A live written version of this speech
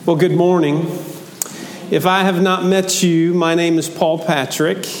Well, good morning. If I have not met you, my name is Paul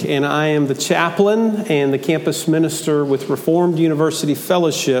Patrick, and I am the chaplain and the campus minister with Reformed University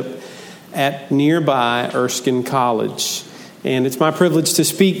Fellowship at nearby Erskine College. And it's my privilege to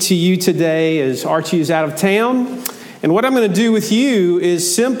speak to you today as Archie is out of town. And what I'm going to do with you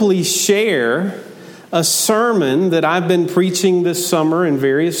is simply share a sermon that I've been preaching this summer in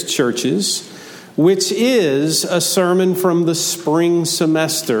various churches, which is a sermon from the spring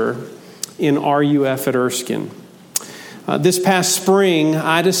semester in RUF at Erskine. This past spring,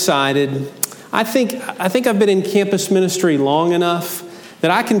 I decided, I think I've been in campus ministry long enough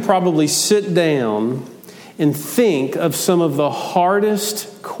that I can probably sit down and think of some of the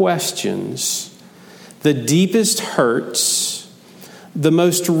hardest questions, the deepest hurts, the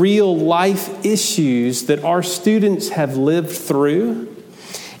most real life issues that our students have lived through.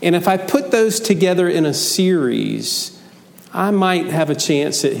 And if I put those together in a series, I might have a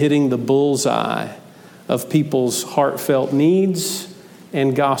chance at hitting the bullseye of people's heartfelt needs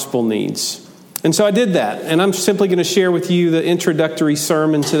and gospel needs. And so I did that. And I'm simply going to share with you the introductory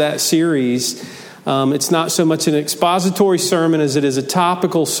sermon to that series. It's not so much an expository sermon as it is a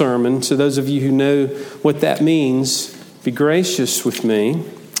topical sermon. So those of you who know what that means, be gracious with me.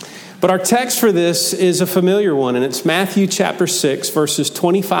 But our text for this is a familiar one, and it's Matthew chapter 6, verses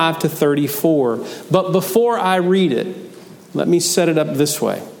 25 to 34. But before I read it, let me set it up this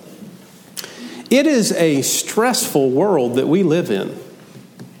way. It is a stressful world that we live in.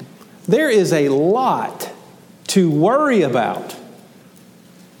 There is a lot to worry about.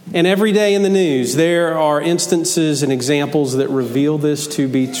 And every day in the news, there are instances and examples that reveal this to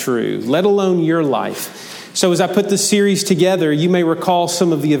be true, let alone your life. So as I put this series together, you may recall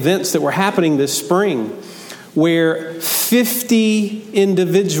some of the events that were happening this spring, where 50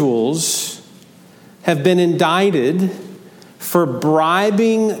 individuals have been indicted for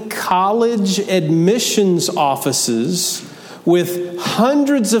bribing college admissions offices with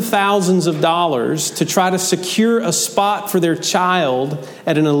hundreds of thousands of dollars to try to secure a spot for their child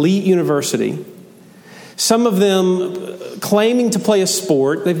at an elite university. Some of them claiming to play a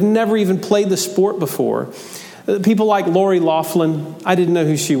sport. They've never even played the sport before. People like Lori Loughlin. I didn't know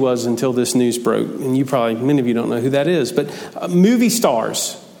who she was until this news broke. And many of you don't know who that is. But movie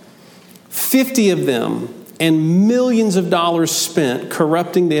stars, 50 of them, and millions of dollars spent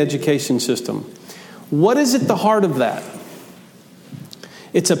corrupting the education system. What is at the heart of that?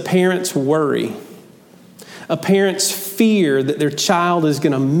 It's a parent's worry. A parent's fear that their child is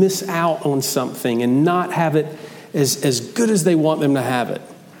going to miss out on something and not have it as good as they want them to have it.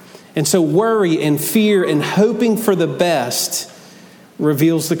 And so worry and fear and hoping for the best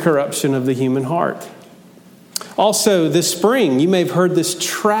reveals the corruption of the human heart. Also, this spring, you may have heard this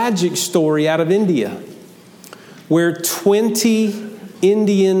tragic story out of India, where 20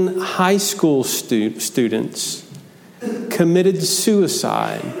 Indian high school students committed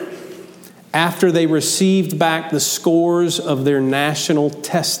suicide after they received back the scores of their national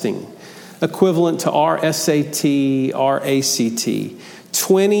testing, equivalent to our SAT, our ACT.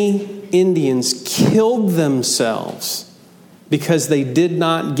 20 Indians killed themselves because they did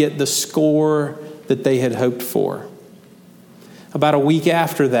not get the score that they had hoped for. About a week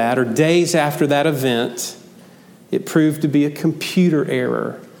after that, or days after that event, it proved to be a computer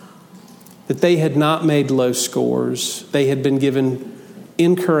error, that they had not made low scores. They had been given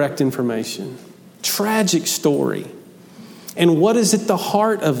incorrect information. Tragic story. And what is at the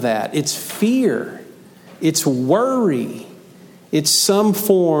heart of that? It's fear. It's worry. It's some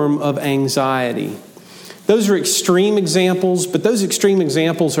form of anxiety. Those are extreme examples, but those extreme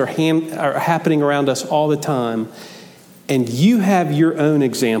examples are happening around us all the time. And you have your own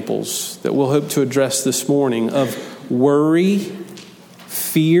examples that we'll hope to address this morning of worry,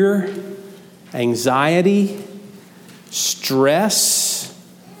 fear, anxiety, stress,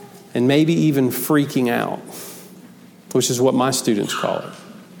 and maybe even freaking out, which is what my students call it.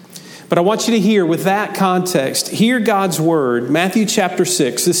 But I want you to hear, with that context, hear God's word, Matthew chapter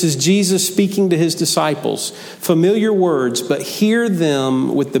 6. This is Jesus speaking to his disciples. Familiar words, but hear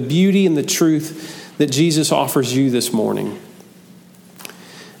them with the beauty and the truth that Jesus offers you this morning.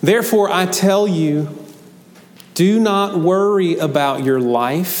 Therefore, I tell you, do not worry about your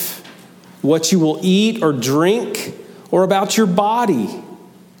life, what you will eat or drink, or about your body,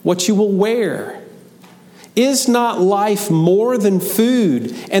 what you will wear. Is not life more than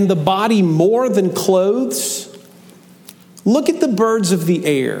food, and the body more than clothes? Look at the birds of the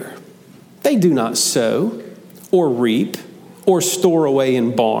air. They do not sow, or reap, or store away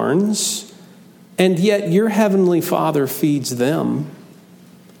in barns, and yet your heavenly Father feeds them.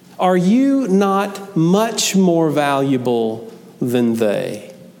 Are you not much more valuable than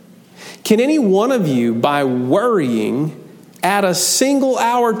they? Can any one of you, by worrying, add a single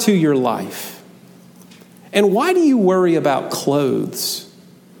hour to your life? And why do you worry about clothes?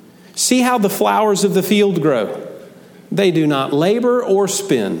 See how the flowers of the field grow. They do not labor or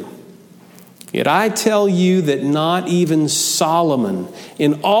spin. Yet I tell you that not even Solomon,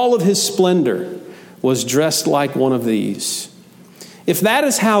 in all of his splendor, was dressed like one of these. If that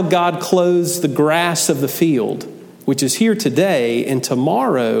is how God clothes the grass of the field, which is here today and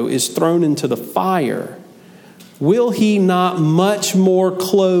tomorrow is thrown into the fire, will he not much more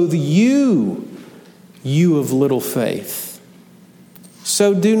clothe you, you of little faith?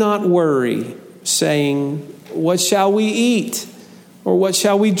 So do not worry, saying, what shall we eat? Or what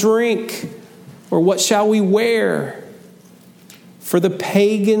shall we drink? Or what shall we wear? For the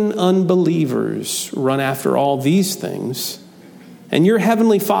pagan unbelievers run after all these things, and your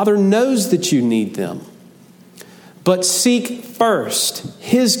heavenly Father knows that you need them. But seek first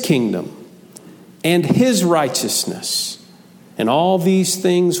his kingdom and his righteousness, and all these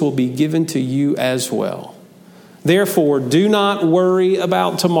things will be given to you as well. Therefore, do not worry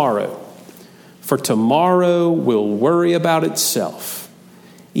about tomorrow, for tomorrow will worry about itself.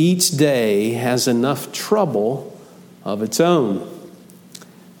 Each day has enough trouble of its own.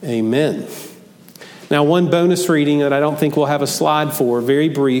 Amen. Now, one bonus reading that I don't think we'll have a slide for, very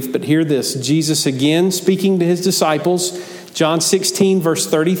brief, but hear this. Jesus again speaking to his disciples, John 16, verse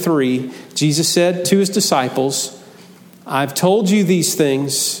 33, Jesus said to his disciples, I've told you these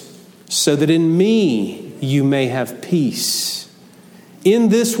things so that in me you may have peace. In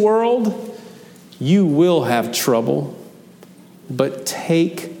this world you will have trouble, but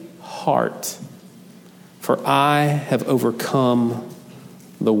take heart, for I have overcome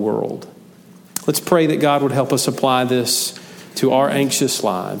the world. Let's pray that God would help us apply this to our anxious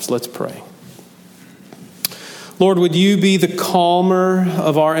lives. Let's pray. Lord, would you be the calmer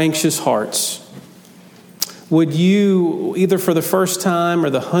of our anxious hearts? Would you, either for the first time or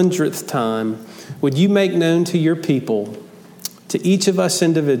the 100th time, would you make known to your people, to each of us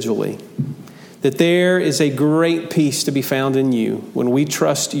individually, that there is a great peace to be found in you when we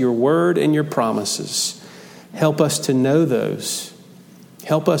trust your word and your promises. Help us to know those.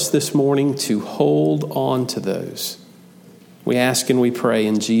 Help us this morning to hold on to those. We ask and we pray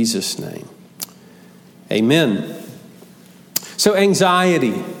in Jesus' name. Amen. So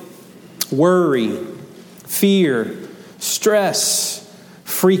anxiety, worry, fear, stress,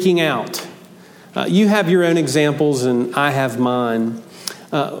 freaking out. You have your own examples and I have mine.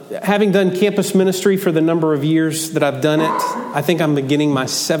 Having done campus ministry for the number of years that I've done it, I think I'm beginning my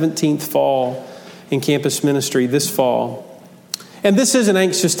 17th fall in campus ministry this fall. And this is an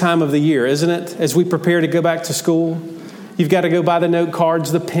anxious time of the year, isn't it? As we prepare to go back to school, you've got to go buy the note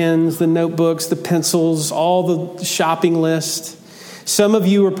cards, the pens, the notebooks, the pencils, all the shopping list. Some of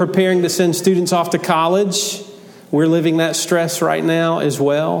you are preparing to send students off to college. We're living that stress right now as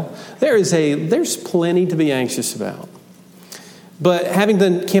well. There's plenty to be anxious about. But having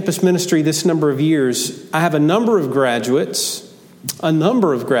done campus ministry this number of years, I have a number of graduates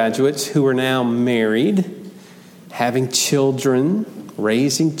who are now married, having children,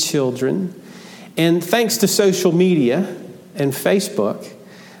 raising children. And thanks to social media and Facebook,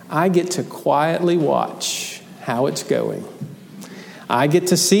 I get to quietly watch how it's going. I get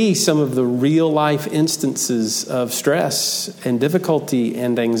to see some of the real life instances of stress and difficulty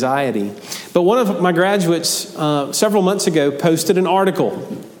and anxiety. But one of my graduates several months ago posted an article,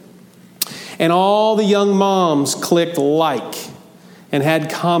 and all the young moms clicked like and had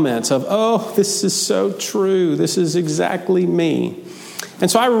comments of, oh, this is so true. This is exactly me. And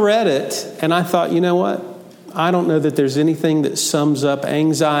so I read it and I thought, you know what? I don't know that there's anything that sums up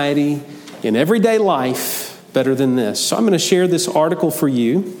anxiety in everyday life better than this. So I'm going to share this article for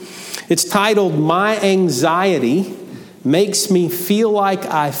you. It's titled, My Anxiety Makes Me Feel Like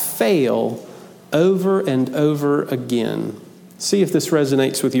I Fail Over and Over Again. See if this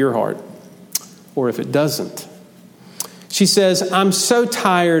resonates with your heart or if it doesn't. She says, I'm so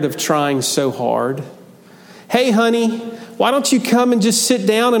tired of trying so hard. Hey, honey, why don't you come and just sit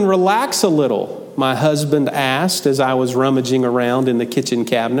down and relax a little? My husband asked as I was rummaging around in the kitchen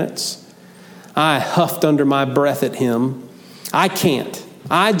cabinets. I huffed under my breath at him. I can't.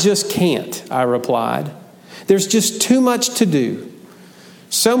 I just can't, I replied. There's just too much to do.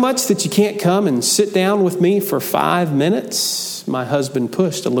 So much that you can't come and sit down with me for 5 minutes. My husband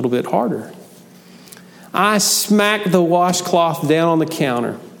pushed a little bit harder. I smacked the washcloth down on the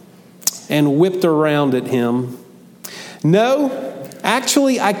counter and whipped around at him. No,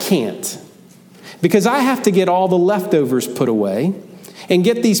 actually I can't, because I have to get all the leftovers put away and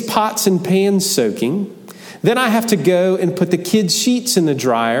get these pots and pans soaking. Then I have to go and put the kids' sheets in the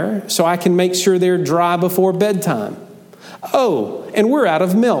dryer so I can make sure they're dry before bedtime. Oh, and we're out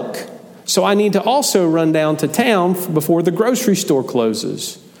of milk, so I need to also run down to town before the grocery store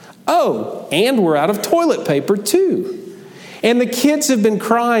closes. Oh, and we're out of toilet paper too. And the kids have been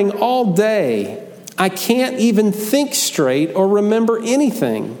crying all day. I can't even think straight or remember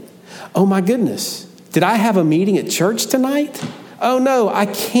anything. Oh my goodness, did I have a meeting at church tonight? Oh no, I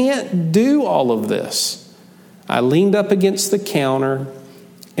can't do all of this. I leaned up against the counter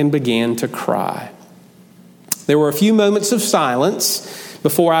and began to cry. There were a few moments of silence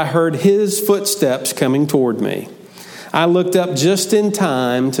before I heard his footsteps coming toward me. I looked up just in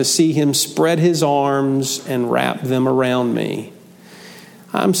time to see him spread his arms and wrap them around me.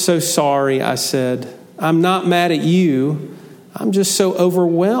 I'm so sorry, I said. I'm not mad at you. I'm just so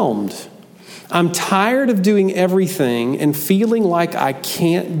overwhelmed. I'm tired of doing everything and feeling like I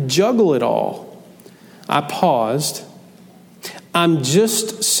can't juggle it all. I paused. I'm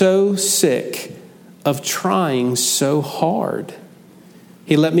just so sick of trying so hard.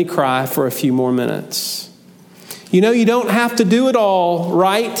 He let me cry for a few more minutes. You know, you don't have to do it all,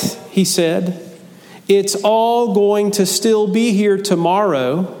 right? He said. It's all going to still be here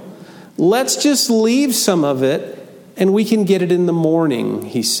tomorrow. Let's just leave some of it and we can get it in the morning,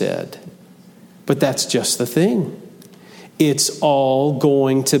 he said. But that's just the thing. It's all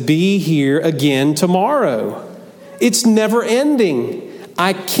going to be here again tomorrow. It's never ending.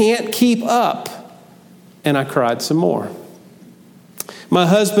 I can't keep up. And I cried some more. My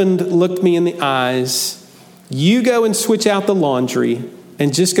husband looked me in the eyes. You go and switch out the laundry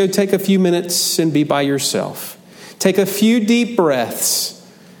and just go take a few minutes and be by yourself. Take a few deep breaths.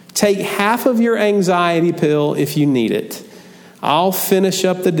 Take half of your anxiety pill if you need it. I'll finish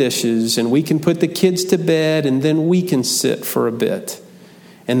up the dishes and we can put the kids to bed and then we can sit for a bit.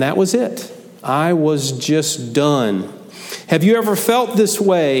 And that was it. I was just done. Have you ever felt this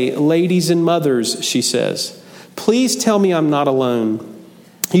way, ladies and mothers, she says. Please tell me I'm not alone.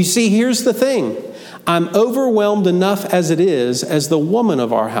 You see, here's the thing. I'm overwhelmed enough as it is as the woman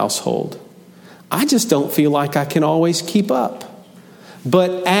of our household. I just don't feel like I can always keep up.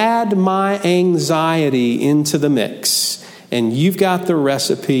 But add my anxiety into the mix, and you've got the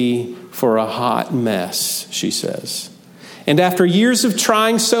recipe for a hot mess, she says. And after years of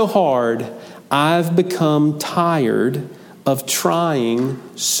trying so hard, I've become tired of trying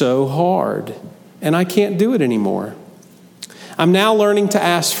so hard, and I can't do it anymore. I'm now learning to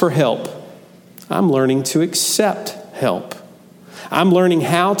ask for help. I'm learning to accept help. I'm learning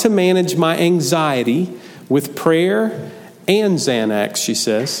how to manage my anxiety with prayer and Xanax, she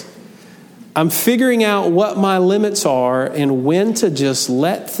says. I'm figuring out what my limits are and when to just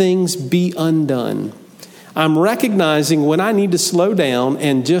let things be undone. I'm recognizing when I need to slow down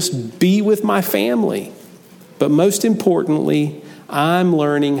and just be with my family. But most importantly, I'm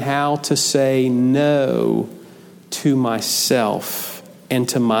learning how to say no to myself and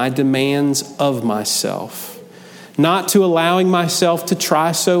to my demands of myself. Not to allowing myself to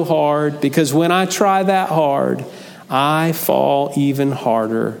try so hard, because when I try that hard, I fall even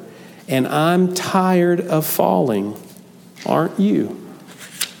harder. And I'm tired of falling. Aren't you?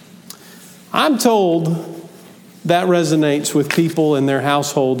 I'm told that resonates with people in their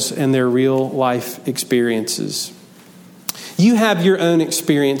households and their real life experiences. You have your own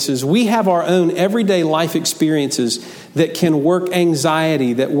experiences. We have our own everyday life experiences that can work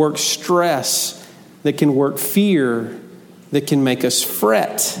anxiety, that work stress, that can work fear, that can make us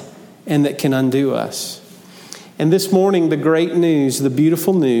fret, and that can undo us. And this morning, the great news, the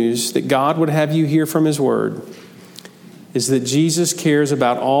beautiful news that God would have you hear from His Word is that Jesus cares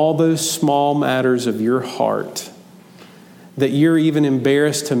about all those small matters of your heart that you're even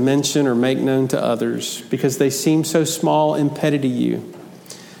embarrassed to mention or make known to others because they seem so small and petty to you.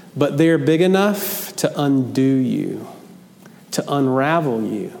 But they're big enough to undo you, to unravel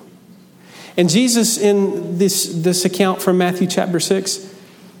you. And Jesus, in this account from Matthew chapter 6,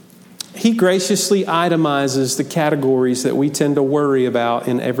 He graciously itemizes the categories that we tend to worry about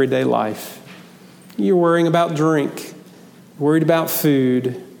in everyday life. You're worrying about drink, worried about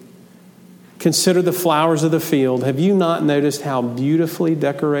food. Consider the flowers of the field. Have you not noticed how beautifully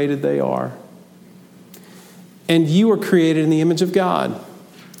decorated they are? And you were created in the image of God,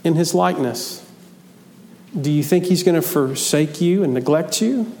 in His likeness. Do you think He's going to forsake you and neglect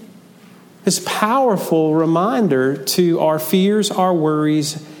you? It's a powerful reminder to our fears, our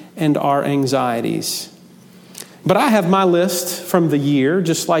worries, and our anxieties. But I have my list from the year,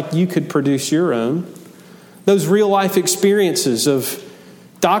 just like you could produce your own. Those real life experiences of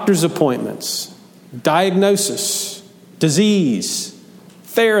doctor's appointments, diagnosis, disease,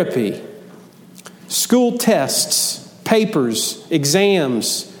 therapy, School tests, papers,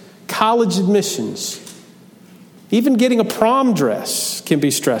 exams, college admissions. Even getting a prom dress can be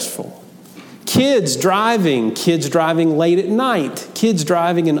stressful. Kids driving late at night, kids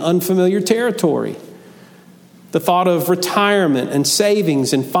driving in unfamiliar territory. The thought of retirement and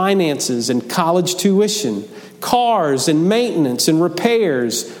savings and finances and college tuition, cars and maintenance and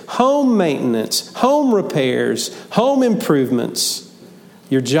repairs, home maintenance, home repairs, home improvements,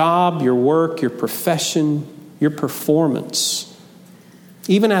 your job, your work, your profession, your performance.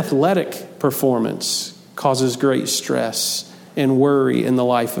 Even athletic performance causes great stress and worry in the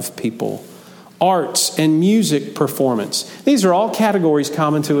life of people. Arts and music performance. These are all categories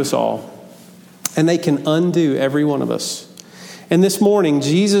common to us all. And they can undo every one of us. And this morning,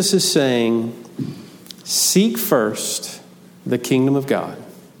 Jesus is saying, seek first the kingdom of God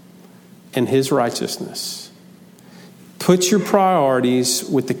and His righteousness. Put your priorities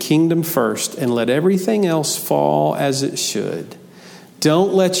with the kingdom first and let everything else fall as it should.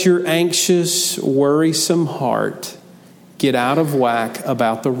 Don't let your anxious, worrisome heart get out of whack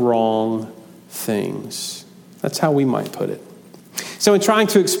about the wrong things. That's how we might put it. So in trying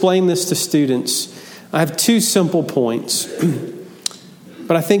to explain this to students, I have two simple points,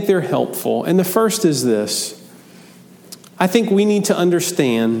 but I think they're helpful. And the first is this. I think we need to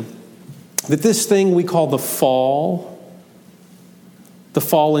understand that this thing we call the fall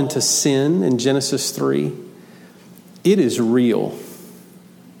into sin in Genesis 3, it is real.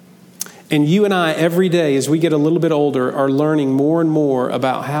 And you and I, every day, as we get a little bit older, are learning more and more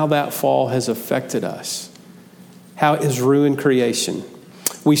about how that fall has affected us, how it has ruined creation.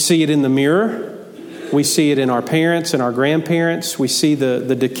 We see it in the mirror. We see it in our parents and our grandparents. We see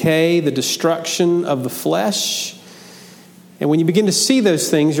the decay, the destruction of the flesh. And when you begin to see those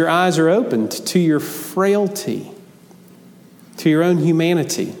things, your eyes are opened to your frailty, to your own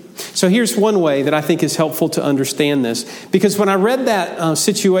humanity. So here's one way that I think is helpful to understand this. Because when I read that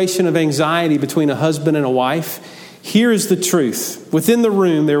situation of anxiety between a husband and a wife, here is the truth. Within the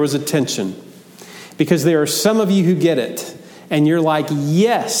room, there was a tension. Because there are some of you who get it. And you're like,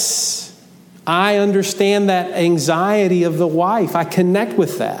 yes, I understand that anxiety of the wife. I connect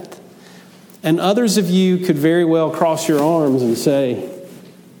with that. And others of you could very well cross your arms and say,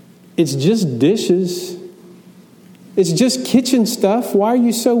 it's just dishes. It's just kitchen stuff. Why are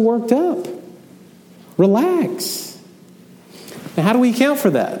you so worked up? Relax. Now, how do we account for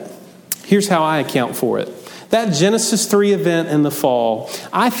that? Here's how I account for it. That Genesis 3 event in the fall,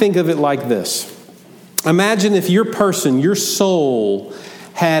 I think of it like this. Imagine if your person, your soul,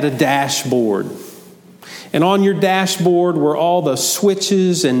 had a dashboard. And on your dashboard were all the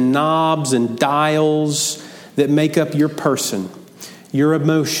switches and knobs and dials that make up your person, your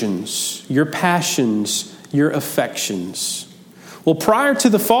emotions, your passions, your affections. Well, prior to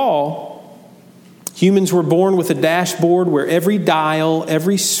the fall, humans were born with a dashboard where every dial,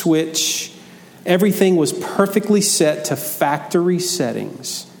 every switch, everything was perfectly set to factory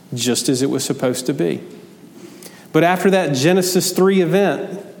settings, just as it was supposed to be. But after that Genesis 3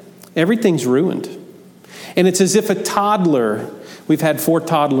 event, everything's ruined. And it's as if a toddler, we've had 4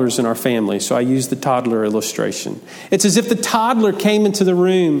 toddlers in our family, so I use the toddler illustration. It's as if the toddler came into the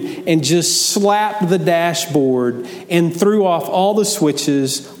room and just slapped the dashboard and threw off all the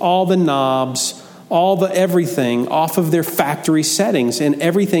switches, all the knobs, all the everything off of their factory settings, and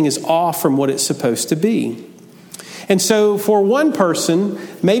everything is off from what it's supposed to be. And so for one person,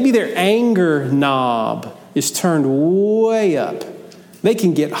 maybe their anger knob is turned way up. They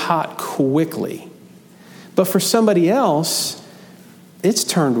can get hot quickly. But for somebody else, it's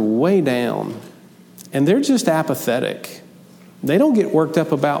turned way down. And they're just apathetic. They don't get worked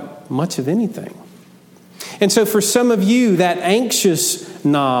up about much of anything. And so for some of you, that anxious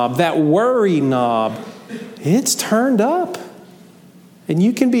knob, that worry knob, it's turned up. And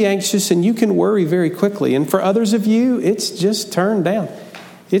you can be anxious and you can worry very quickly. And for others of you, it's just turned down.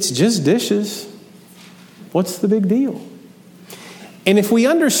 It's just dishes. What's the big deal? And if we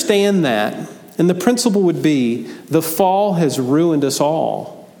understand that, and the principle would be, the fall has ruined us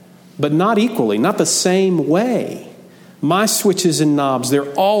all, but not equally, not the same way. My switches and knobs,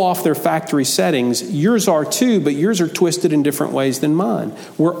 they're all off their factory settings. Yours are too, but yours are twisted in different ways than mine.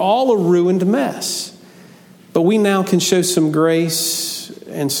 We're all a ruined mess. But we now can show some grace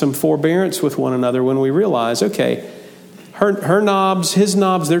and some forbearance with one another when we realize, okay, her knobs, his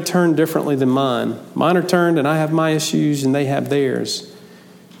knobs, they're turned differently than mine. Mine are turned and I have my issues and they have theirs.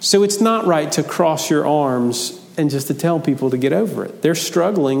 So it's not right to cross your arms and just to tell people to get over it. They're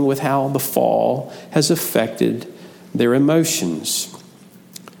struggling with how the fall has affected their emotions.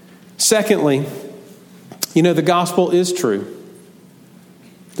 Secondly, the gospel is true.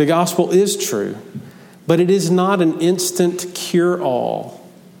 The gospel is true, but it is not an instant cure-all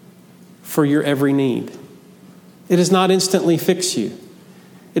for your every need. It does not instantly fix you.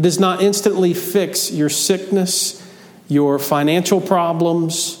 It does not instantly fix your sickness, your financial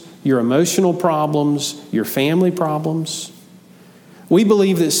problems, your emotional problems, your family problems. We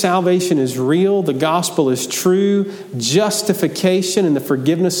believe that salvation is real, the gospel is true, justification and the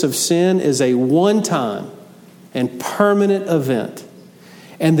forgiveness of sin is a one-time and permanent event.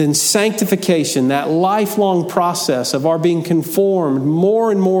 And then sanctification, that lifelong process of our being conformed more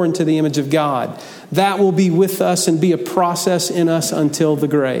and more into the image of God, that will be with us and be a process in us until the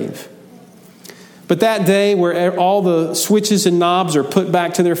grave. But that day where all the switches and knobs are put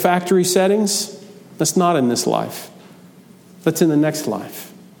back to their factory settings, that's not in this life. That's in the next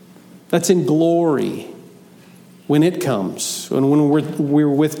life. That's in glory when it comes, and when we're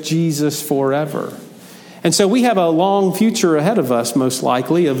with Jesus forever. And so we have a long future ahead of us, most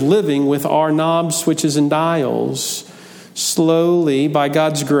likely, of living with our knobs, switches, and dials, slowly, by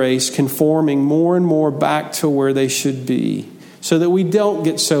God's grace, conforming more and more back to where they should be, so that we don't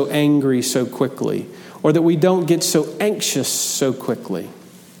get so angry so quickly, or that we don't get so anxious so quickly.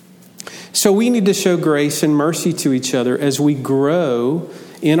 So we need to show grace and mercy to each other as we grow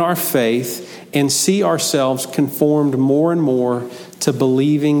in our faith and see ourselves conformed more and more to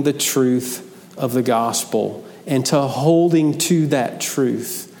believing the truth of the gospel and to holding to that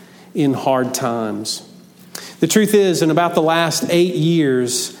truth in hard times. The truth is, in about the last 8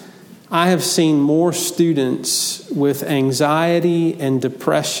 years, I have seen more students with anxiety and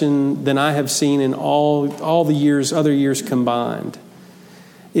depression than I have seen in all the other years combined.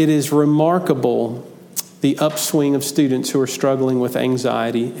 It is remarkable, the upswing of students who are struggling with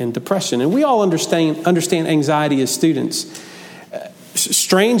anxiety and depression. And we all understand anxiety as students.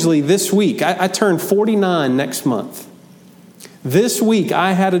 Strangely, this week, I turned 49 next month. This week,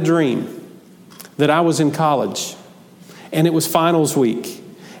 I had a dream that I was in college, and it was finals week,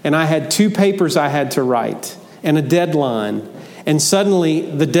 and I had 2 papers I had to write, and a deadline, and suddenly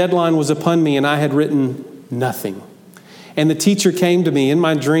the deadline was upon me, and I had written nothing. And the teacher came to me in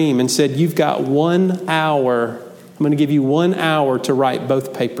my dream and said, "You've got 1 hour. I'm going to give you 1 hour to write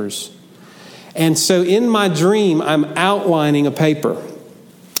both papers." And so in my dream, I'm outlining a paper.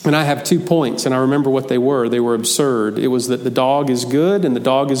 And I have 2 points, and I remember what they were. They were absurd. It was that the dog is good and the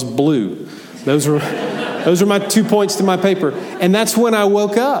dog is blue. Those were my 2 points to my paper. And that's when I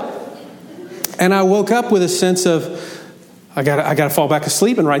woke up. And I woke up with a sense of, I got to fall back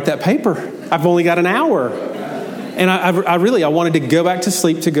asleep and write that paper. I've only got an hour. And I wanted to go back to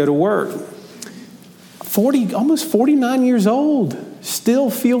sleep to go to work. Almost 49 years old, still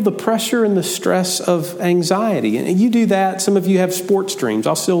feel the pressure and the stress of anxiety. And you do that. Some of you have sports dreams.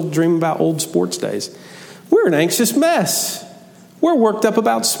 I'll still dream about old sports days. We're an anxious mess. We're worked up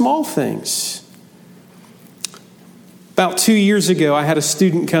about small things. About 2 years ago, I had a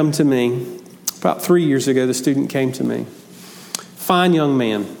student come to me. About 3 years ago, the student came to me. Fine young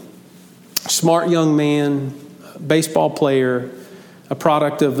man. Smart young man. Baseball player. A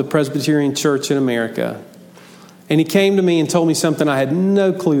product of the Presbyterian Church in America. And he came to me and told me something I had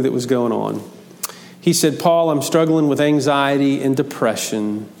no clue that was going on. He said, "Paul, I'm struggling with anxiety and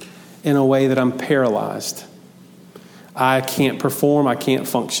depression in a way that I'm paralyzed. I can't perform, I can't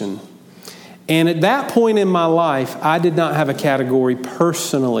function." And at that point in my life, I did not have a category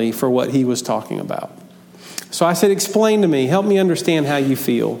personally for what he was talking about. So I said, "Explain to me, help me understand how you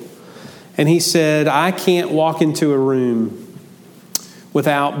feel." And he said, "I can't walk into a room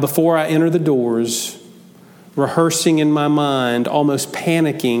without, before I enter the doors, rehearsing in my mind, almost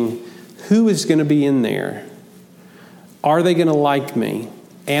panicking, who is going to be in there? Are they going to like me?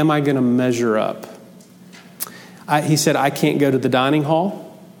 Am I going to measure up?" He said, "I can't go to the dining hall.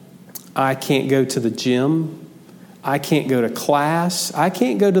 I can't go to the gym. I can't go to class. I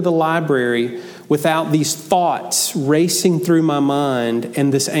can't go to the library without these thoughts racing through my mind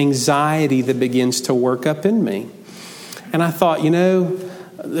and this anxiety that begins to work up in me." And I thought,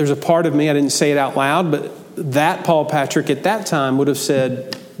 there's a part of me, I didn't say it out loud, but that Paul Patrick at that time would have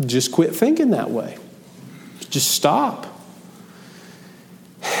said, just quit thinking that way. Just stop.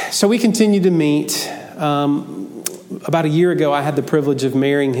 So we continued to meet. About a year ago, I had the privilege of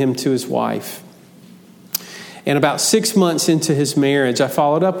marrying him to his wife. And about 6 months into his marriage, I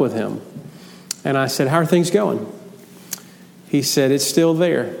followed up with him. And I said, "How are things going?" He said, "It's still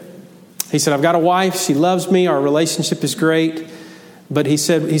there." He said, "I've got a wife. She loves me. Our relationship is great." But he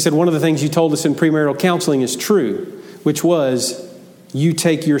said, "One of the things you told us in premarital counseling is true, which was you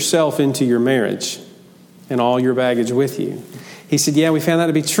take yourself into your marriage and all your baggage with you." He said, "Yeah, we found that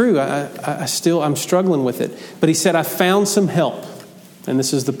to be true. I'm struggling with it." But he said, "I found some help. And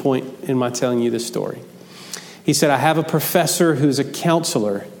this is the point in my telling you this story. He said, I have a professor who's a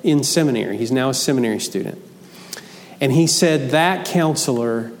counselor in seminary. He's now a seminary student. And he said that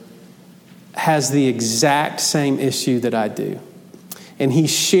counselor has the exact same issue that I do. And he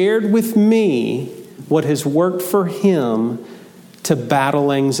shared with me what has worked for him to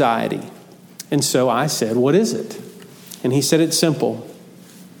battle anxiety. And so I said, what is it? And he said, it's simple.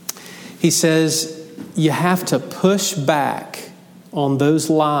 He says, you have to push back on those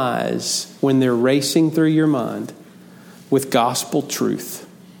lies when they're racing through your mind with gospel truth.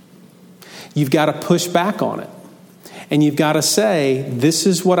 You've got to push back on it. And you've got to say, this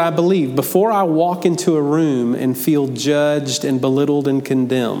is what I believe. Before I walk into a room and feel judged and belittled and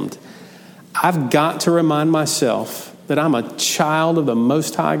condemned, I've got to remind myself that I'm a child of the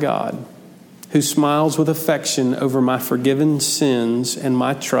Most High God who smiles with affection over my forgiven sins and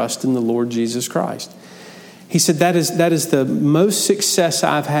my trust in the Lord Jesus Christ. He said that is the most success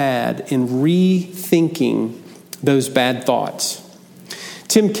I've had in rethinking those bad thoughts.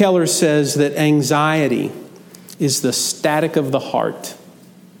 Tim Keller says that anxiety is the static of the heart.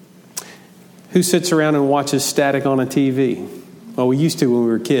 Who sits around and watches static on a TV? Well, we used to when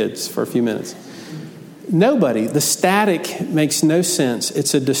we were kids for a few minutes. Nobody. The static makes no sense.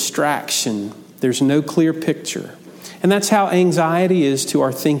 It's a distraction. There's no clear picture. And that's how anxiety is to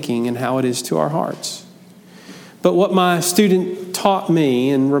our thinking and how it is to our hearts. But what my student taught me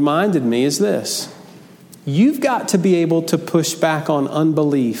and reminded me is this. You've got to be able to push back on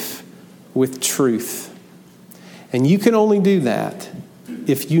unbelief with truth. And you can only do that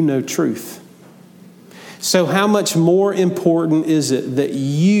if you know truth. So how much more important is it that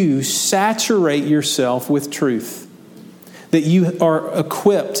you saturate yourself with truth? That you are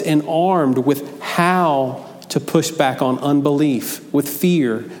equipped and armed with how to push back on unbelief, with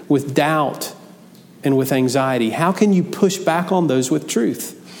fear, with doubt, and with anxiety. How can you push back on those with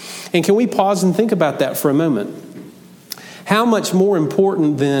truth? And can we pause and think about that for a moment? How much more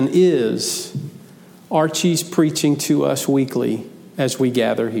important then is Archie's preaching to us weekly as we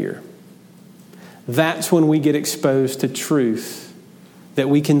gather here? That's when we get exposed to truth that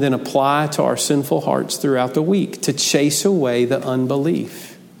we can then apply to our sinful hearts throughout the week to chase away the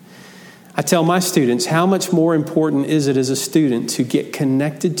unbelief. I tell my students, how much more important is it as a student to get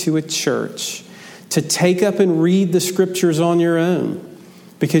connected to a church, to take up and read the scriptures on your own,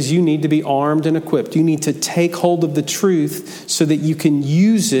 because you need to be armed and equipped. You need to take hold of the truth so that you can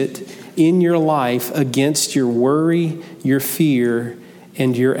use it in your life against your worry, your fear,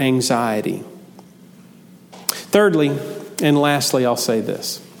 and your anxiety. Thirdly, and lastly, I'll say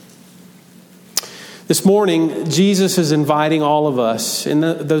this. This morning, Jesus is inviting all of us, in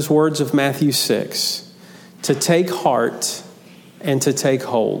those words of Matthew 6, to take heart and to take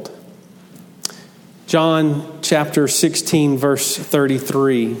hold. John chapter 16, verse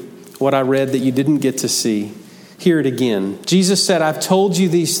 33, what I read that you didn't get to see. Hear it again. Jesus said, I've told you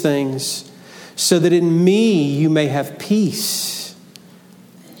these things so that in me you may have peace.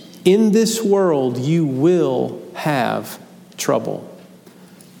 In this world you will have trouble.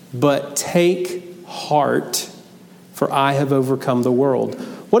 But take heart, for I have overcome the world.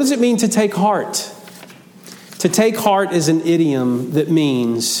 What does it mean to take heart? To take heart is an idiom that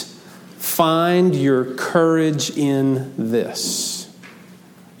means find your courage in this.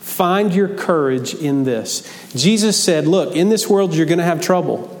 Find your courage in this. Jesus said, look, in this world you're going to have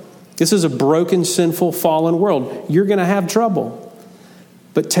trouble. This is a broken, sinful, fallen world. You're going to have trouble.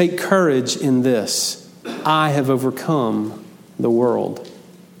 But take courage in this. I have overcome the world.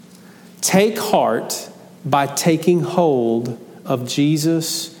 Take heart by taking hold of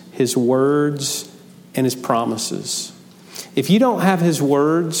Jesus, His words, and His promises. If you don't have His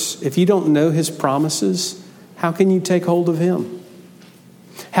words, if you don't know His promises, how can you take hold of Him?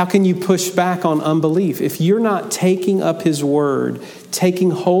 How can you push back on unbelief? If you're not taking up His word,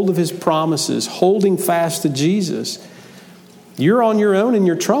 taking hold of His promises, holding fast to Jesus, you're on your own in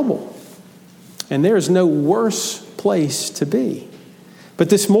your trouble. And there is no worse place to be. But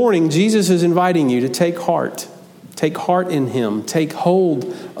this morning, Jesus is inviting you to take heart. Take heart in Him. Take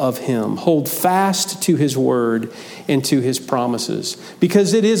hold of Him. Hold fast to His word and to His promises.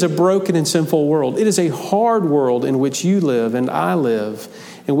 Because it is a broken and sinful world. It is a hard world in which you live and I live,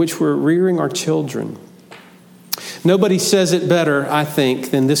 in which we're rearing our children. Nobody says it better, I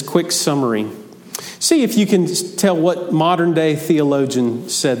think, than this quick summary. See if you can tell what modern day theologian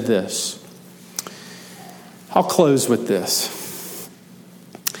said this. I'll close with this.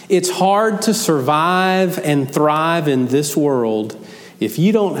 It's hard to survive and thrive in this world if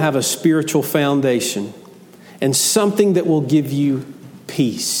you don't have a spiritual foundation and something that will give you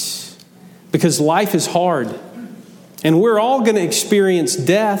peace. Because life is hard. And we're all going to experience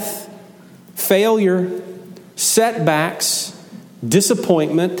death, failure, setbacks,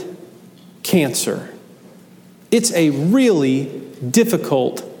 disappointment, cancer. It's a really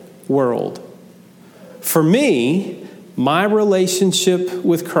difficult world. For me, my relationship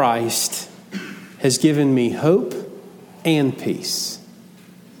with Christ has given me hope and peace.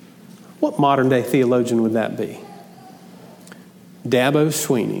 What modern day theologian would that be? Dabo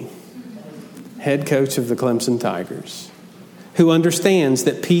Swinney, head coach of the Clemson Tigers, who understands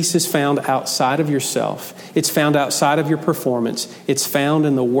that peace is found outside of yourself. It's found outside of your performance. It's found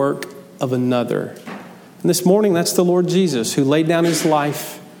in the work of another. And this morning, that's the Lord Jesus, who laid down his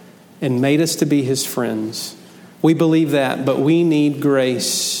life and made us to be his friends. We believe that, but we need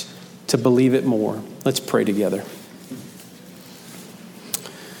grace to believe it more. Let's pray together.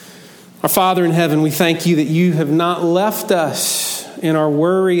 Our Father in heaven, we thank you that you have not left us in our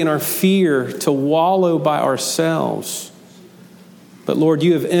worry and our fear to wallow by ourselves. But Lord,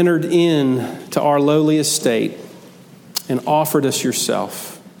 you have entered in to our lowly estate and offered us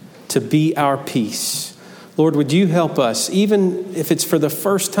yourself to be our peace. Lord, would you help us, even if it's for the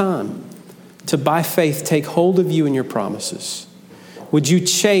first time, to by faith take hold of you and your promises? Would you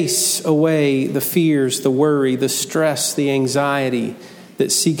chase away the fears, the worry, the stress, the anxiety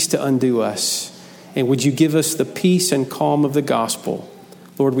that seeks to undo us? And would you give us the peace and calm of the gospel?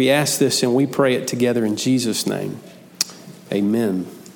 Lord, we ask this and we pray it together in Jesus' name. Amen.